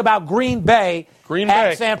 Let's talk about Green Bay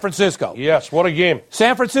at San Francisco. Yes, what a game.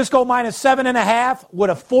 San Francisco minus 7.5 with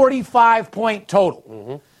a 45-point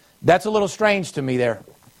total. That's a little strange to me there.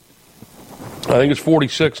 I think it's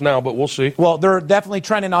 46 now, but we'll see. Well, they're definitely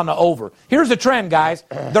trending on the over. Here's the trend, guys.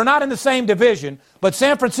 They're not in the same division, but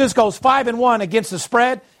San Francisco's 5-1 against the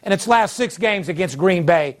spread, and its last 6 games against Green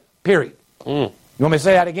Bay, period. You want me to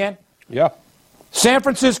say that again? Yeah. San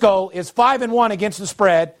Francisco is 5-1 against the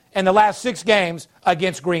spread, and the last 6 games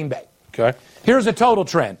against Green Bay. Okay. Here's a total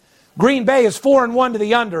trend. Green Bay is 4-1 to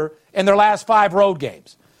the under in their last 5 road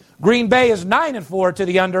games. Green Bay is 9-4 to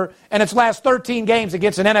the under in its last 13 games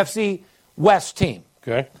against an NFC West team.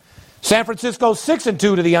 Okay. San Francisco 6-2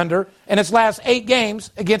 to the under in its last 8 games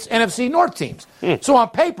against NFC North teams. So on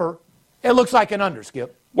paper, it looks like an under,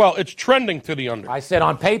 Skip. Well, it's trending to the under. I said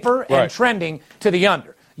on paper and trending to the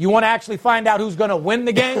under. You want to actually find out who's going to win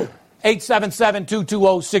the game?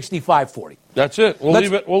 877-220-6540. That's it.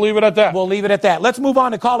 We'll leave it at that. We'll leave it at that. Let's move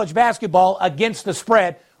on to college basketball against the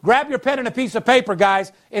spread. Grab your pen and a piece of paper,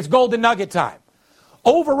 guys. It's Golden Nugget time.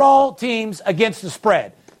 Overall teams against the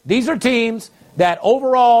spread. These are teams that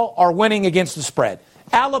overall are winning against the spread.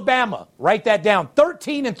 Alabama, write that down,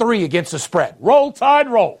 13-3 against the spread. Roll Tide,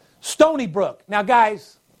 roll. Stony Brook. Now,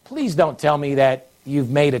 guys, please don't tell me that you've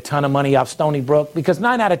made a ton of money off Stony Brook, because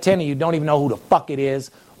 9 out of 10 of you don't even know who the fuck it is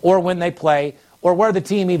or when they play or where the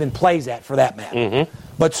team even plays at, for that matter.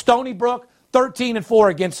 But Stony Brook, 13-4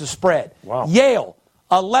 against the spread. Wow. Yale,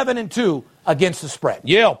 11-2 against the spread.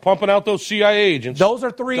 Yale, pumping out those CIA agents. Those are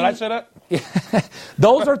 3. Did I say that?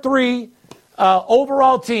 Those are 3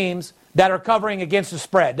 overall teams that are covering against the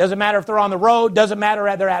spread. Doesn't matter if they're on the road. Doesn't matter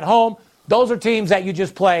if they're at home. Those are teams that you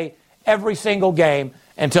just play every single game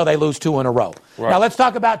until they lose 2 in a row. Right. Now let's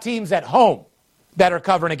talk about teams at home that are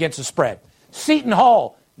covering against the spread. Seton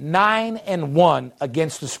Hall, 9-1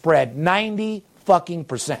 against the spread, 90%.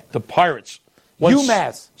 The Pirates.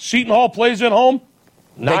 UMass. Seton Hall plays at home.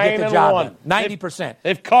 They get the job done. 90%.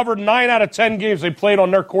 They've covered 9 out of 10 games they played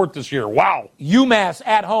on their court this year. Wow. UMass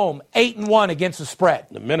at home, 8-1 against the spread.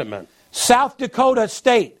 The Minutemen. South Dakota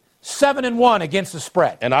State, 7-1 against the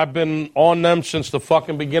spread. And I've been on them since the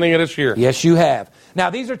fucking beginning of this year. Yes, you have. Now,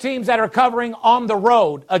 these are teams that are covering on the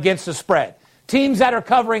road against the spread. Teams that are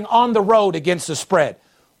covering on the road against the spread.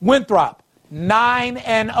 Winthrop,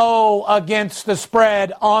 9-0 against the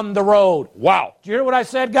spread on the road. Wow. Did you hear what I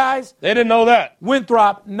said, guys? They didn't know that.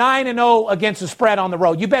 Winthrop, 9-0 against the spread on the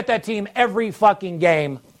road. You bet that team every fucking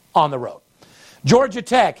game on the road. Georgia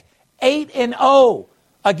Tech, 8-0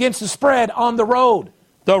 against the spread on the road.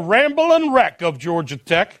 The Ramblin' Wreck of Georgia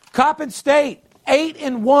Tech. Coppin State,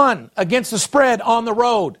 8-1 against the spread on the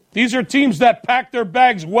road. These are teams that pack their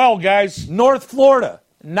bags well, guys. North Florida,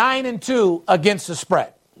 9-2 against the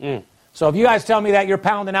spread. So if you guys tell me that you're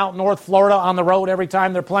pounding out North Florida on the road every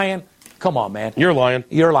time they're playing, come on, man. You're lying.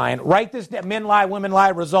 You're lying. Write this down. Men lie, women lie,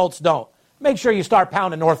 results don't. Make sure you start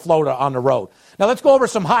pounding North Florida on the road. Now let's go over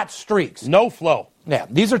some hot streaks. No flow. Yeah,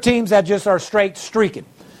 these are teams that just are straight streaking.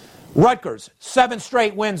 Rutgers, 7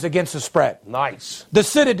 straight wins against the spread. Nice. The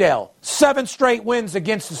Citadel, 7 straight wins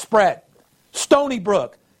against the spread. Stony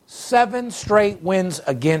Brook, 7 straight wins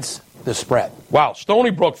against the spread. Wow, Stony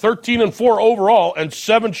Brook, 13-4 overall and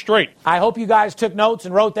 7 straight. I hope you guys took notes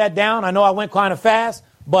and wrote that down. I know I went kind of fast,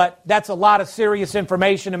 but that's a lot of serious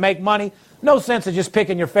information to make money. No sense of just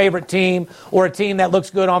picking your favorite team or a team that looks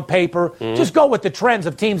good on paper. Just go with the trends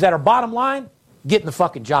of teams that are bottom line, getting the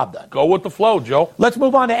fucking job done. Go with the flow, Joe. Let's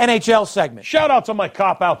move on to NHL segment. Shout out to my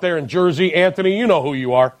cop out there in Jersey, Anthony. You know who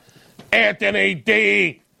you are. Anthony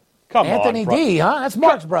D. Come on, Anthony D, huh? That's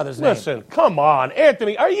Mark's brother's name. Listen, come on.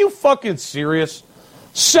 Anthony, are you fucking serious?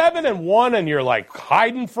 7-1 and you're like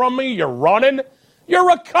hiding from me? You're running? You're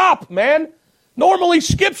a cop, man. Normally,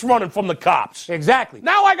 Skip's running from the cops. Exactly.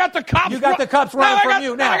 Now I got the cops. You got the cops running from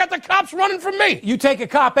you. Now I got the cops running from me. You take a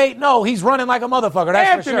cop 8-0, he's running like a motherfucker.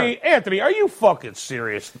 That's for sure. Anthony, are you fucking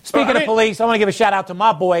serious? Speaking of police, I want to give a shout out to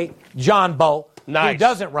my boy John Bowe. Nice. He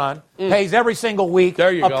doesn't run, pays every single week,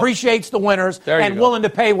 There you go. appreciates the winners, and go. willing to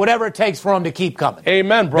pay whatever it takes for him to keep coming.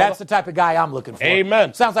 Amen, brother. That's the type of guy I'm looking for.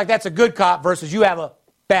 Amen. Sounds like that's a good cop versus you have a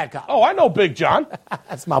bad cop. Oh, I know Big John.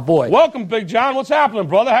 That's my boy. Welcome, Big John. What's happening,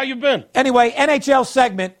 brother? How you been? Anyway, NHL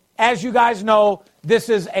segment. As you guys know, this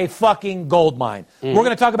is a fucking gold mine. We're going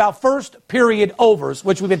to talk about first period overs,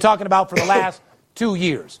 which we've been talking about for the last 2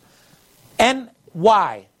 years.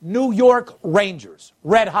 NY, New York Rangers,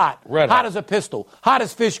 red hot, hot as a pistol, hot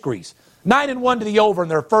as fish grease. 9-1 to the over in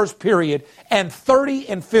their first period, and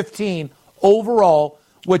 30-15 overall,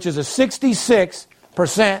 which is a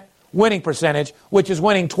 66% winning percentage, which is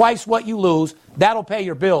winning twice what you lose. That'll pay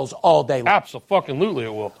your bills all day long. Absolutely,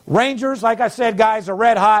 it will. Rangers, like I said, guys, are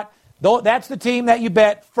red hot. That's the team that you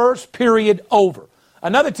bet first period over.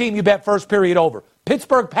 Another team you bet first period over,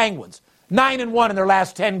 Pittsburgh Penguins. 9-1 in their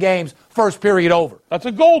last 10 games, first period over. That's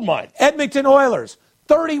a gold mine. Edmonton Oilers,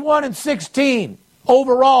 31-16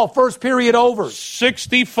 overall, first period overs.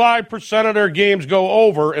 65% of their games go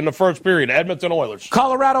over in the first period. Edmonton Oilers.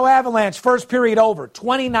 Colorado Avalanche, first period over,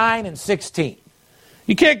 29-16.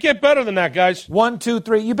 You can't get better than that, guys. 1, 2,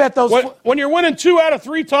 3. You bet those. When you're winning 2 out of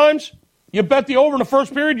 3 times, you bet the over in the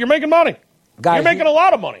first period, you're making money. Guys, you're making a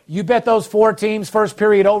lot of money. You bet those 4 teams, first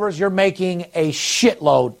period overs, you're making a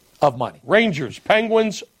shitload of money. Rangers,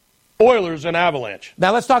 Penguins, Oilers, and Avalanche.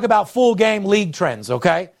 Now let's talk about full game league trends,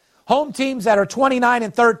 okay? Home teams that are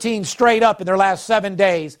 29-13 straight up in their last 7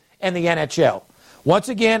 days in the NHL. Once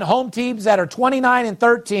again, home teams that are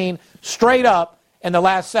 29-13 straight up in the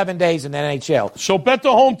last 7 days in the NHL. So bet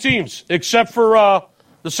the home teams, except for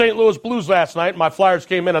the St. Louis Blues last night. My Flyers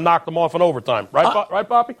came in and knocked them off in overtime. Right,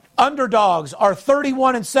 Poppy? Underdogs are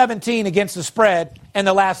 31-17 against the spread in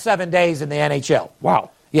the last 7 days in the NHL.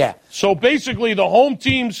 Wow. Yeah. So basically the home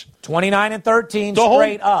teams... 29-13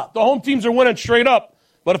 straight up. The home teams are winning straight up.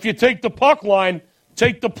 But if you take the puck line,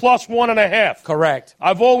 take the plus 1.5. Correct.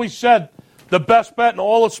 I've always said the best bet in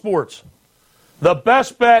all of sports. The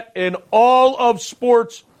best bet in all of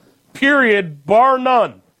sports, period, bar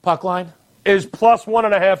none. Puck line? Is plus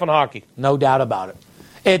 1.5 in hockey. No doubt about it.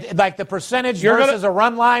 It like the percentage versus a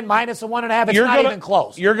run line minus a 1.5, it's not even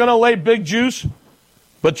close. You're going to lay big juice,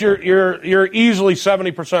 but you're easily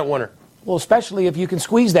 70% winner. Well, especially if you can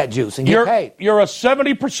squeeze that juice and get paid. You're a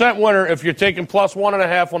 70% winner if you're taking plus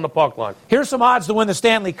 1.5 on the puck line. Here's some odds to win the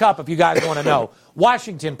Stanley Cup if you guys want to know.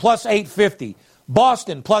 Washington, plus 850.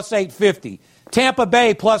 Boston, plus 850. Tampa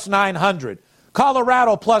Bay, plus 900.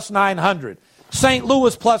 Colorado, plus 900. St.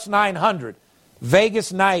 Louis, plus 900.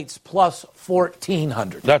 Vegas Knights, plus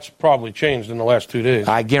 1,400. That's probably changed in the last 2 days.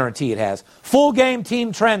 I guarantee it has. Full game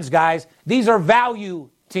team trends, guys. These are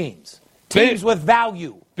value teams. Teams with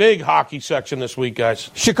value. Big hockey section this week, guys.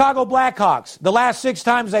 Chicago Blackhawks. The last 6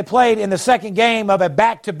 times they played in the second game of a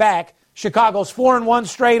back-to-back, Chicago's 4-1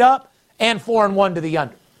 straight up and 4-1 to the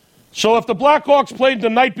under. So if the Blackhawks played the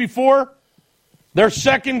night before, their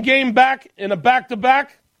second game back in a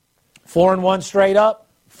back-to-back? 4-1 straight up,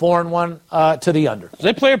 4-1 to the under.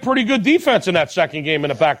 They play a pretty good defense in that second game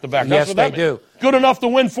in a back-to-back. Yes, they do. Good enough to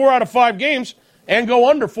win 4 out of 5 games and go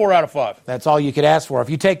under 4 out of 5. That's all you could ask for. If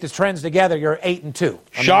you take the trends together, you're 8-2.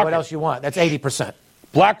 Shocking. What else you want? That's 80%.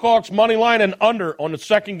 Blackhawks money line and under on the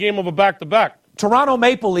second game of a back-to-back. Toronto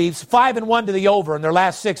Maple Leafs 5-1 to the over in their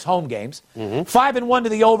last 6 home games. 5-1 to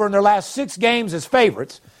the over in their last 6 games as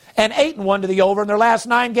favorites. And 8-1 to the over in their last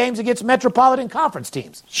 9 games against Metropolitan Conference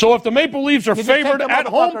teams. So if the Maple Leafs are favored at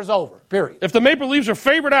home, over. Period. If the Maple Leafs are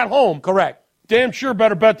favored at home, correct. Damn sure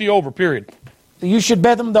better bet the over. Period. You should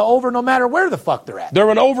bet them the over no matter where the fuck they're at. They're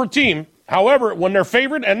an over team. However, when they're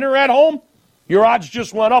favored and they're at home, your odds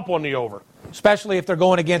just went up on the over. Especially if they're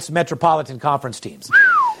going against Metropolitan Conference teams.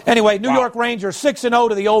 Anyway, New York Rangers 6-0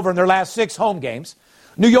 to the over in their last 6 home games.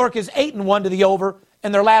 New York is 8-1 to the over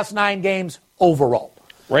in their last 9 games overall.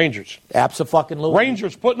 Rangers. Abso-fucking-lutely.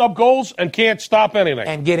 Rangers putting up goals and can't stop anything.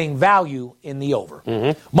 And getting value in the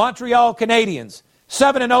over. Montreal Canadiens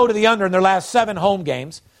 7-0 to the under in their last 7 home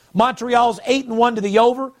games. Montreal's 8-1 to the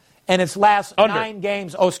over and its last 9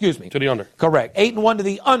 games. Oh, excuse me. To the under. Correct. 8-1 to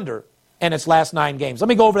the under and its last 9 games. Let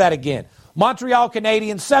me go over that again. Montreal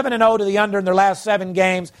Canadiens 7-0 to the under in their last 7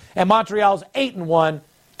 games, and Montreal's 8-1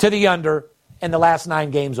 to the under in the last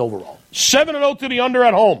 9 games overall. 7-0 to the under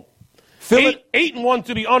at home. 8-1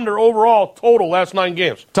 to the under overall total last 9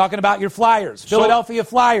 games. Talking about your Flyers, Philadelphia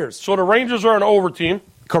Flyers. So the Rangers are an over team.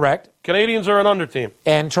 Correct. Canadians are an under team.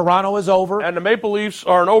 And Toronto is over. And the Maple Leafs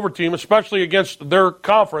are an over team, especially against their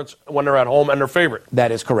conference when they're at home and they're favorite.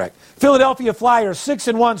 That is correct. Philadelphia Flyers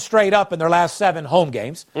 6-1 straight up in their last 7 home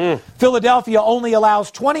games. Philadelphia only allows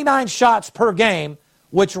 29 shots per game,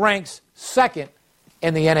 which ranks second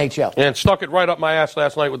in the NHL. And stuck it right up my ass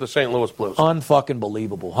last night with the St. Louis Blues. Unfucking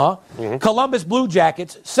believable, huh? Columbus Blue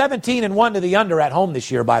Jackets 17-1 to the under at home this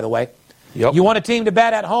year, by the way. Yep. You want a team to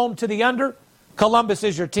bet at home to the under? Columbus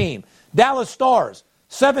is your team. Dallas Stars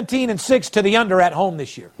 17-6 to the under at home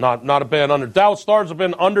this year. Not a bad under. Dallas Stars have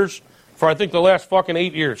been unders for, I think, the last fucking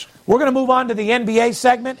 8 years. We're going to move on to the NBA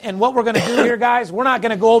segment, and what we're going to do here, guys, we're not going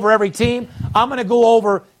to go over every team. I'm going to go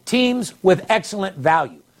over teams with excellent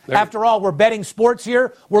value. After all, we're betting sports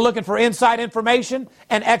here. We're looking for inside information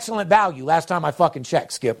and excellent value. Last time I fucking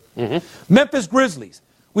checked, Skip. Memphis Grizzlies.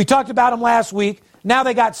 We talked about them last week. Now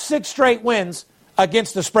they got 6 straight wins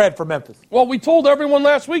against the spread for Memphis. Well, we told everyone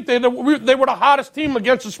last week they were the hottest team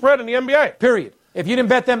against the spread in the NBA. Period. If you didn't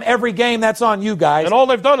bet them every game, that's on you guys. And all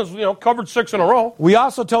they've done is, covered 6 in a row. We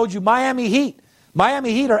also told you Miami Heat.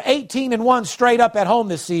 Miami Heat are 18-1 straight up at home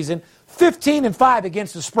this season, 15-5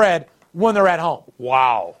 against the spread when they're at home.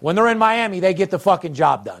 Wow. When they're in Miami, they get the fucking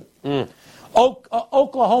job done.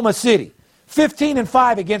 Oklahoma City,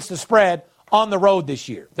 15-5 against the spread on the road this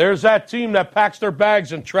year. There's that team that packs their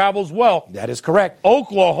bags and travels well. That is correct.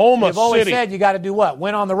 Oklahoma City. They've always said you got to do what?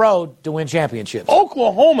 Win on the road to win championships.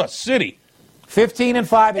 Oklahoma City.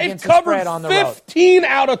 15-5 against the spread on the road. 15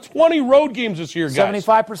 out of 20 road games this year, guys.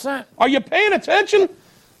 75%. Are you paying attention?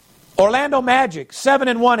 Orlando Magic,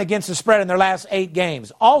 7-1 against the spread in their last 8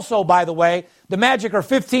 games. Also, by the way, the Magic are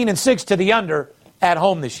 15-6 to the under at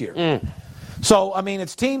home this year. So, I mean,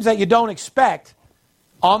 it's teams that you don't expect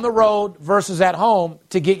on the road versus at home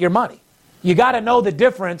to get your money. You got to know the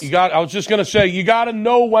difference. I was just going to say, you got to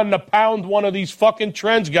know when to pound one of these fucking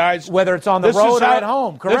trends, guys. Whether it's on the road or at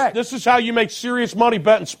home, correct. This is how you make serious money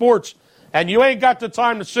betting sports. And you ain't got the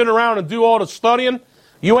time to sit around and do all the studying.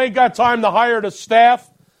 You ain't got time to hire the staff.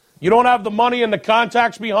 You don't have the money and the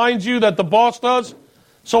contacts behind you that the boss does.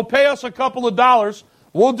 So pay us a couple of dollars.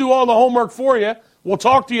 We'll do all the homework for you. We'll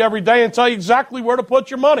talk to you every day and tell you exactly where to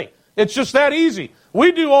put your money. It's just that easy.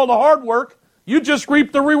 We do all the hard work. You just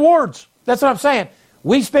reap the rewards. That's what I'm saying.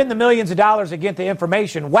 We spend the millions of dollars to get the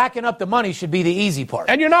information. Whacking up the money should be the easy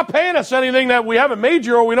part. And you're not paying us anything that we haven't made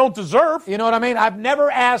you or we don't deserve. You know what I mean? I've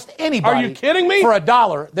never asked anybody Are you kidding me? For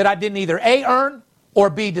 $1 that I didn't either A, earn, or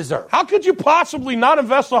B, deserve. How could you possibly not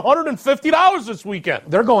invest $150 this weekend?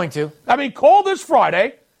 They're going to. I mean, call this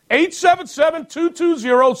Friday,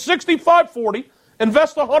 877-220-6540,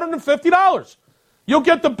 invest $150. You'll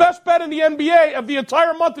get the best bet in the NBA of the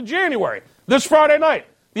entire month of January, this Friday night,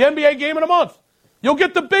 the NBA game of the month. You'll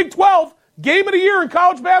get the Big 12 game of the year in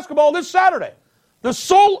college basketball this Saturday. The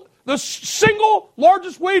single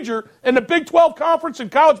largest wager in the Big 12 conference in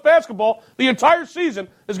college basketball the entire season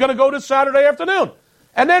is going to go this Saturday afternoon.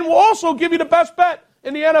 And then we'll also give you the best bet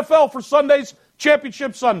in the NFL for Sunday's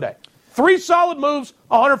Championship Sunday. 3 solid moves,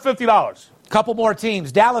 $150. Couple more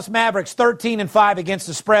teams. Dallas Mavericks 13-5 against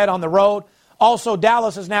the spread on the road. Also,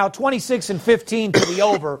 Dallas is now 26-15 to the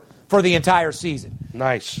over for the entire season.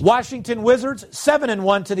 Nice. Washington Wizards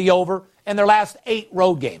 7-1 to the over in their last 8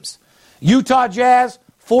 road games. Utah Jazz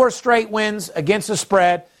 4 straight wins against the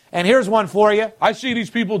spread. And here's one for you. I see these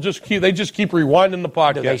people just keep rewinding the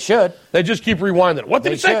podcast. They should. They just keep rewinding. What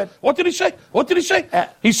did he say? What did he say? What did he say?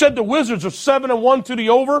 He said the Wizards are 7-1 to the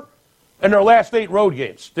over in their last 8 road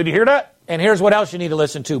games. Did you hear that? And here's what else you need to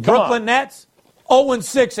listen to. Brooklyn Nets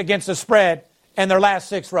 0-6 against the spread in their last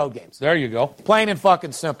 6 road games. There you go. Plain and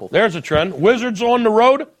fucking simple. There's a trend. Wizards on the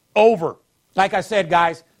road, over. Like I said,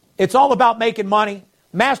 guys, it's all about making money.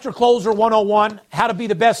 Master Closer 101, how to be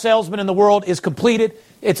the best salesman in the world, is completed.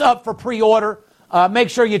 It's up for pre-order. Make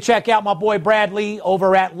sure you check out my boy Brad Lee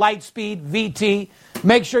over at Lightspeed VT.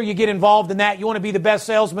 Make sure you get involved in that. You want to be the best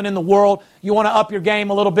salesman in the world. You want to up your game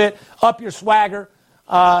a little bit, up your swagger.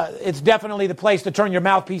 It's definitely the place to turn your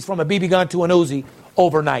mouthpiece from a BB gun to an Uzi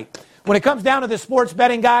overnight. When it comes down to the sports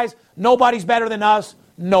betting, guys, nobody's better than us.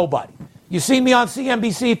 Nobody. You see me on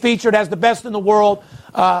CNBC featured as the best in the world.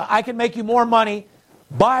 I can make you more money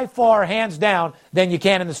by far, hands down, than you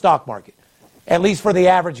can in the stock market, at least for the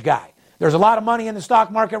average guy. There's a lot of money in the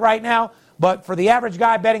stock market right now, but for the average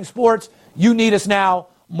guy betting sports, you need us now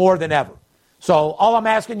more than ever. So all I'm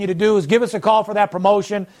asking you to do is give us a call for that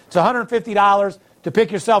promotion. It's $150 to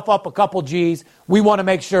pick yourself up a couple G's. We want to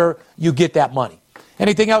make sure you get that money.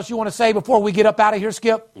 Anything else you want to say before we get up out of here,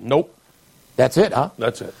 Skip? Nope. That's it, huh?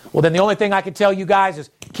 That's it. Well, then the only thing I can tell you guys is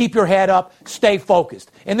keep your head up, stay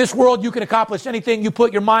focused. In this world, you can accomplish anything you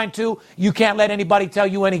put your mind to. You can't let anybody tell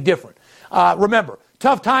you any different. Remember,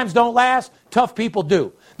 tough times don't last, tough people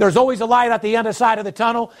do. There's always a light at the other side of the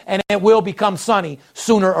tunnel, and it will become sunny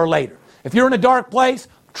sooner or later. If you're in a dark place,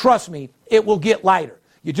 trust me, it will get lighter.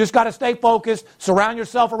 You just got to stay focused, surround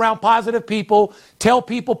yourself around positive people, tell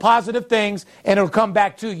people positive things, and it'll come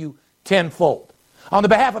back to you tenfold. On the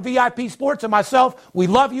behalf of VIP Sports and myself, we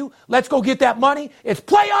love you. Let's go get that money. It's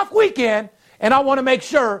playoff weekend, and I want to make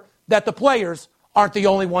sure that the players aren't the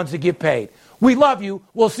only ones that get paid. We love you.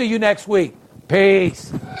 We'll see you next week.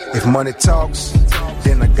 Peace. If money talks,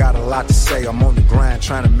 then I got a lot to say. I'm on the grind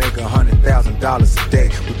trying to make $100,000 a day.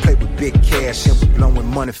 We play with big cash and we blowing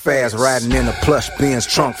money fast. Riding in a plush Benz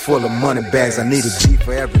trunk full of money bags. I need a G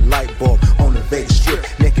for every light bulb on the Vegas Strip.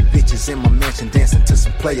 Naked bitches in my mansion dancing to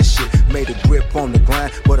some player shit. Made a grip on the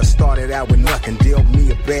grind, but I started out with nothing. Dealt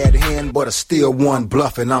me a bad hand, but I still won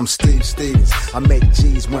bluffing. I'm Steve Stevens. I make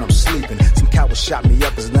G's when I'm sleeping. Some coward shot me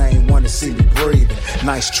up as they ain't want to see me breathing.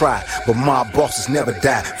 Nice try, but my bosses never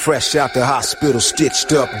die. Fresh out the hospital,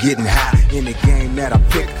 stitched up, getting high. In the game that I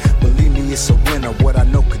pick, believe me, it's a winner. What I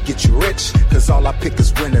know could get you rich, cause all I pick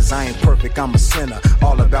is winners. I ain't perfect, I'm a sinner.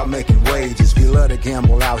 All about making wages. We love to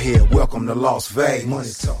gamble out here. Welcome to Las Vegas. Money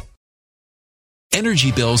talk.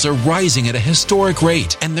 Energy bills are rising at a historic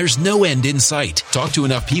rate, and there's no end in sight. Talk to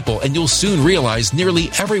enough people, and you'll soon realize nearly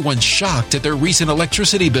everyone's shocked at their recent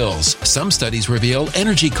electricity bills. Some studies reveal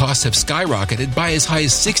energy costs have skyrocketed by as high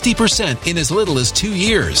as 60% in as little as 2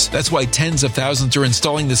 years. That's why tens of thousands are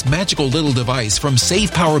installing this magical little device from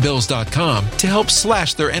SavePowerBills.com to help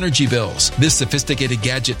slash their energy bills. This sophisticated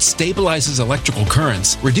gadget stabilizes electrical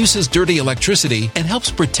currents, reduces dirty electricity, and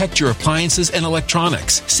helps protect your appliances and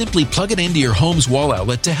electronics. Simply plug it into your home's wall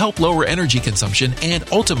outlet to help lower energy consumption and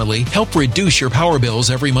ultimately help reduce your power bills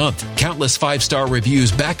every month. Countless 5-star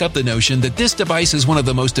reviews back up the notion that this device is one of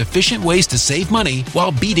the most efficient ways to save money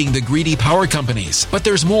while beating the greedy power companies. But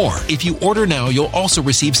there's more. If you order now, you'll also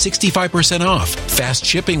receive 65% off, fast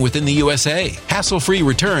shipping within the USA, hassle-free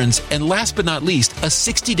returns, and last but not least, a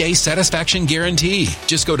 60-day satisfaction guarantee.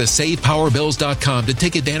 Just go to SavePowerBills.com to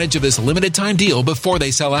take advantage of this limited time deal before they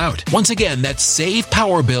sell out. Once again, that's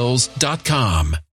SavePowerBills.com.